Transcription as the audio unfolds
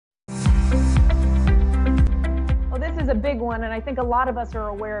is a big one, and I think a lot of us are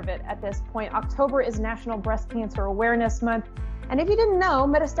aware of it at this point. October is National Breast Cancer Awareness Month. And if you didn't know,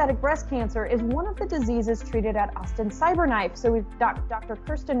 metastatic breast cancer is one of the diseases treated at Austin CyberKnife. So we've got Dr.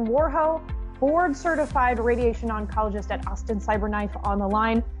 Kristen Warhoe, board-certified radiation oncologist at Austin CyberKnife on the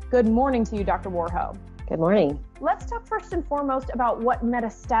line. Good morning to you, Dr. Warhoe. Good morning. Let's talk first and foremost about what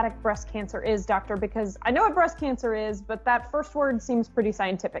metastatic breast cancer is, doctor, because I know what breast cancer is, but that first word seems pretty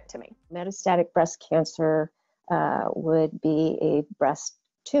scientific to me. Metastatic breast cancer would be a breast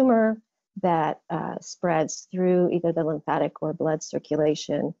tumor that spreads through either the lymphatic or blood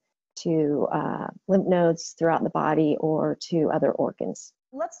circulation to lymph nodes throughout the body or to other organs.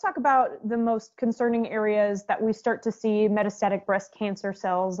 Let's talk about the most concerning areas that we start to see metastatic breast cancer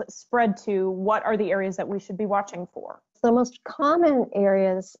cells spread to. What are the areas that we should be watching for? The most common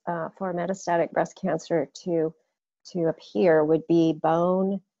areas for metastatic breast cancer to appear would be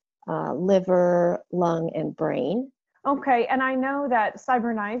bone, liver, lung, and brain. Okay, and I know that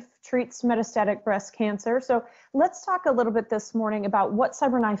CyberKnife treats metastatic breast cancer. So let's talk a little bit this morning about what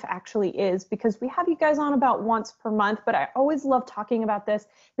CyberKnife actually is, because we have you guys on about once per month, but I always love talking about this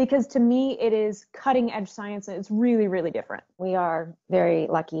because to me it is cutting edge science and it's really, really different. We are very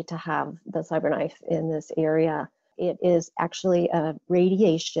lucky to have the CyberKnife in this area. It is actually a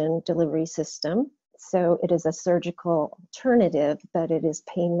radiation delivery system. So it is a surgical alternative, but it is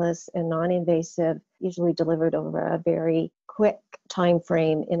painless and non-invasive, usually delivered over a very quick time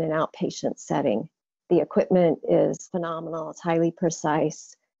frame in an outpatient setting. The equipment is phenomenal. It's highly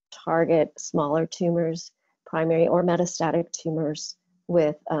precise, target smaller tumors, primary or metastatic tumors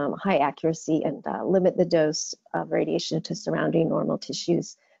with high accuracy and limit the dose of radiation to surrounding normal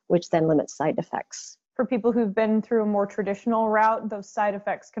tissues, which then limits side effects. For people who've been through a more traditional route, those side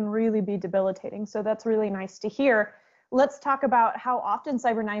effects can really be debilitating. So that's really nice to hear. Let's talk about how often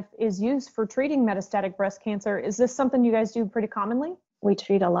CyberKnife is used for treating metastatic breast cancer. Is this something you guys do pretty commonly? We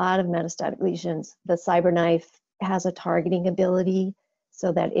treat a lot of metastatic lesions. The CyberKnife has a targeting ability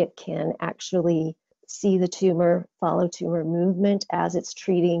so that it can actually see the tumor, follow tumor movement as it's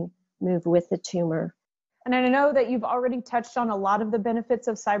treating, move with the tumor. And I know that you've already touched on a lot of the benefits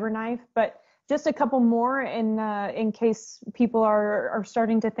of CyberKnife, but just a couple more in case people are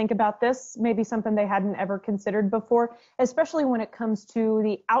starting to think about this, maybe something they hadn't ever considered before, especially when it comes to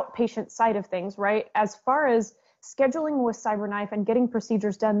the outpatient side of things, right? As far as scheduling with CyberKnife and getting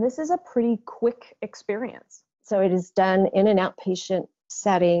procedures done, this is a pretty quick experience. So it is done in an outpatient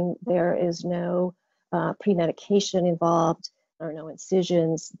setting. There is no pre-medication involved. There are no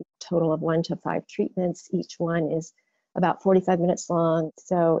incisions. A total of 1 to 5 treatments. Each one is about 45 minutes long.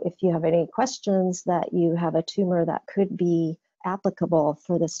 So if you have any questions that you have a tumor that could be applicable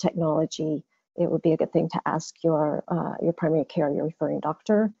for this technology, it would be a good thing to ask your primary care, your referring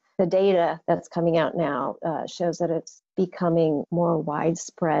doctor. The data that's coming out now shows that it's becoming more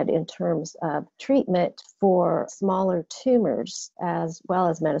widespread in terms of treatment for smaller tumors as well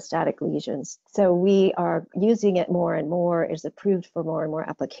as metastatic lesions. So we are using it more and more. It's approved for more and more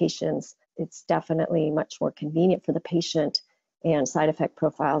applications. It's definitely much more convenient for the patient, and side effect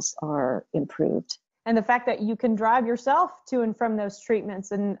profiles are improved. And the fact that you can drive yourself to and from those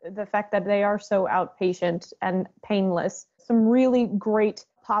treatments, and the fact that they are so outpatient and painless, some really great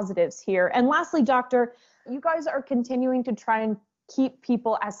positives here. And lastly, doctor, you guys are continuing to try and keep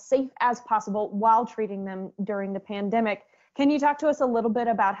people as safe as possible while treating them during the pandemic. Can you talk to us a little bit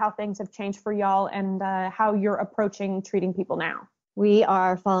about how things have changed for y'all and how you're approaching treating people now? We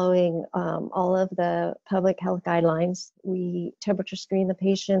are following all of the public health guidelines. We temperature screen the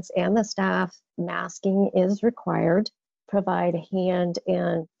patients and the staff. Masking is required. Provide hand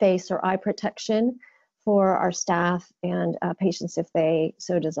and face or eye protection for our staff and patients if they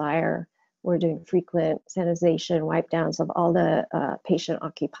so desire. We're doing frequent sanitization, wipe downs of all the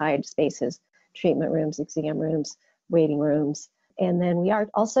patient-occupied spaces, treatment rooms, exam rooms, waiting rooms. And then we are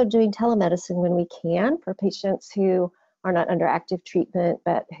also doing telemedicine when we can for patients who are not under active treatment,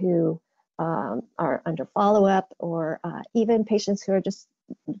 but who are under follow-up, or even patients who are just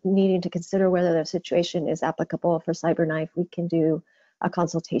needing to consider whether their situation is applicable for CyberKnife. We can do a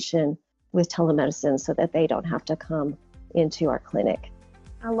consultation with telemedicine so that they don't have to come into our clinic.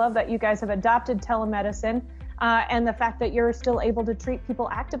 I love that you guys have adopted telemedicine and the fact that you're still able to treat people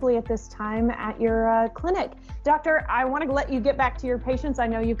actively at this time at your clinic. Doctor, I want to let you get back to your patients. I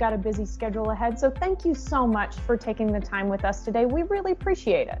know you've got a busy schedule ahead, so thank you so much for taking the time with us today. We really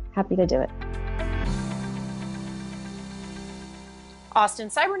appreciate it. Happy to do it. Austin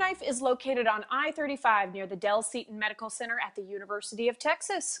CyberKnife is located on I-35 near the Dell Seton Medical Center at the University of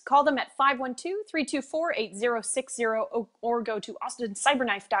Texas. Call them at 512-324-8060 or go to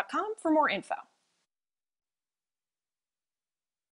austincyberknife.com for more info.